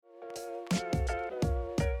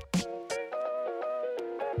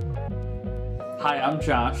Hi, I'm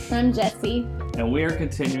Josh. I'm Jessie. And we are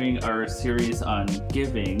continuing our series on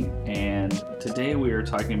giving. And today we are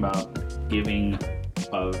talking about giving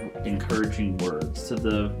of encouraging words. So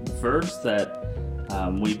the verse that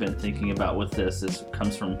we've been thinking about with this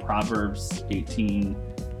comes from Proverbs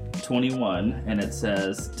 18:21, and it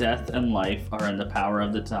says, "Death and life are in the power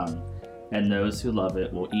of the tongue, and those who love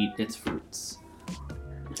it will eat its fruits."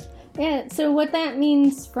 Yeah, so what that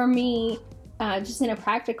means for me, just in a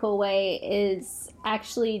practical way, is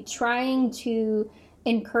actually trying to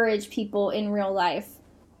encourage people in real life.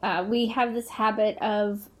 We have this habit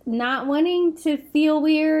of not wanting to feel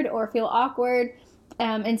weird or feel awkward.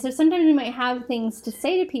 And so sometimes we might have things to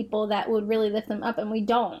say to people that would really lift them up, and we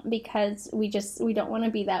don't, because we don't want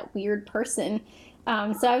to be that weird person.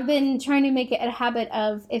 So I've been trying to make it a habit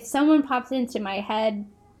of, if someone pops into my head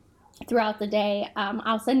throughout the day,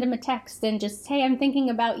 I'll send them a text and just, hey, I'm thinking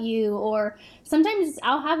about you. Or sometimes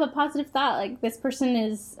I'll have a positive thought, like, this person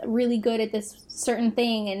is really good at this certain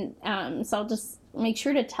thing. And so I'll just make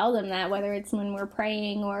sure to tell them that, whether it's when we're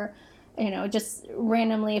praying or, just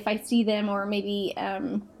randomly if I see them, or maybe,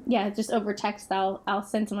 just over text, I'll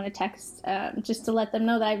send someone a text just to let them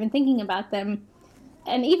know that I've been thinking about them.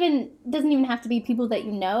 And doesn't even have to be people that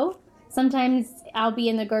you know. Sometimes I'll be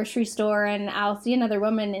in the grocery store and I'll see another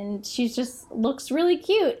woman and she just looks really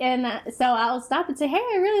cute. And so I'll stop and say, hey,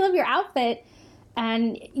 I really love your outfit.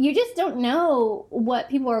 And you just don't know what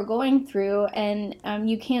people are going through. And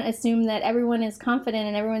you can't assume that everyone is confident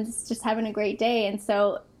and everyone's just having a great day. And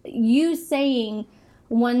so you saying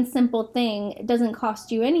one simple thing doesn't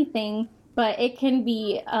cost you anything, but it can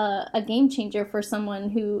be a game changer for someone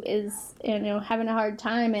who is, having a hard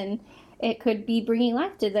time, and it could be bringing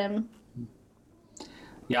life to them.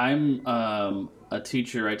 Yeah, I'm a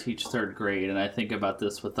teacher. I teach third grade, and I think about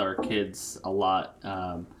this with our kids a lot.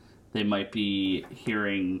 They might be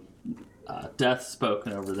hearing death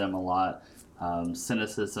spoken over them a lot,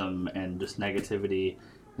 cynicism and just negativity.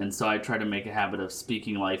 And so I try to make a habit of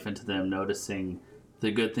speaking life into them, noticing the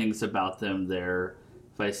good things about them.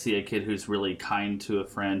 If I see a kid who's really kind to a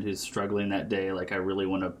friend who's struggling that day, like, I really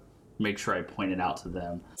want to make sure I point it out to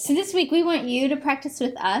them. So this week we want you to practice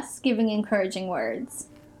with us giving encouraging words.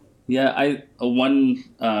 Yeah, one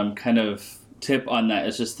kind of tip on that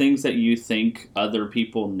is just things that you think other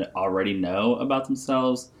people already know about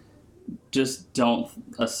themselves. Just don't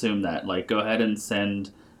assume that. Like, go ahead and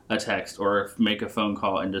send a text or make a phone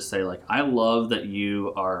call and just say, like, I love that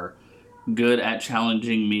you are good at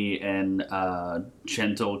challenging me in a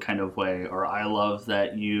gentle kind of way, or I love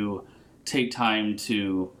that you take time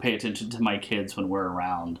to pay attention to my kids when we're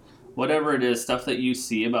around. Whatever it is, stuff that you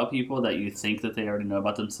see about people that you think that they already know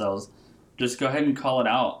about themselves, just go ahead and call it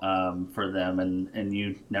out for them, and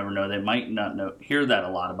you never know, they might not hear that a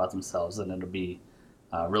lot about themselves, and it'll be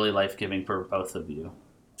really life-giving for both of you.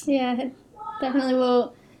 Yeah, it definitely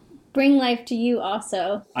will bring life to you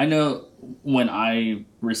also. I know when I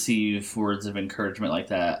receive words of encouragement like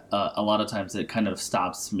that, a lot of times it kind of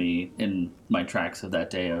stops me in my tracks of that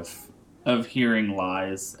day of hearing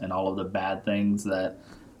lies and all of the bad things that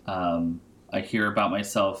I hear about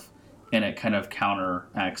myself, and it kind of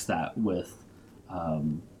counteracts that with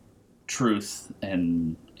truth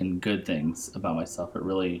and good things about myself. It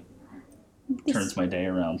really turns my day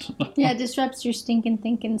around. Yeah, it disrupts your stinking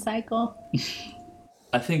thinking cycle.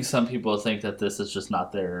 I think some people think that this is just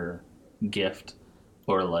not their gift,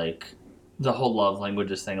 or like the whole love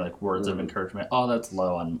languages thing, like words of encouragement. Oh, that's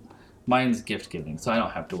low on mine's gift giving, so I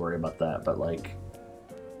don't have to worry about that. But like,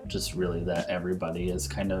 just really that everybody is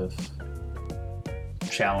kind of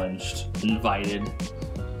challenged, invited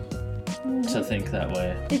to think that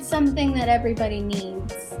way. It's something that everybody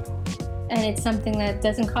needs, and it's something that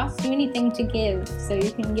doesn't cost you anything to give, so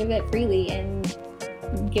you can give it freely and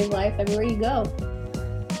give life everywhere you go.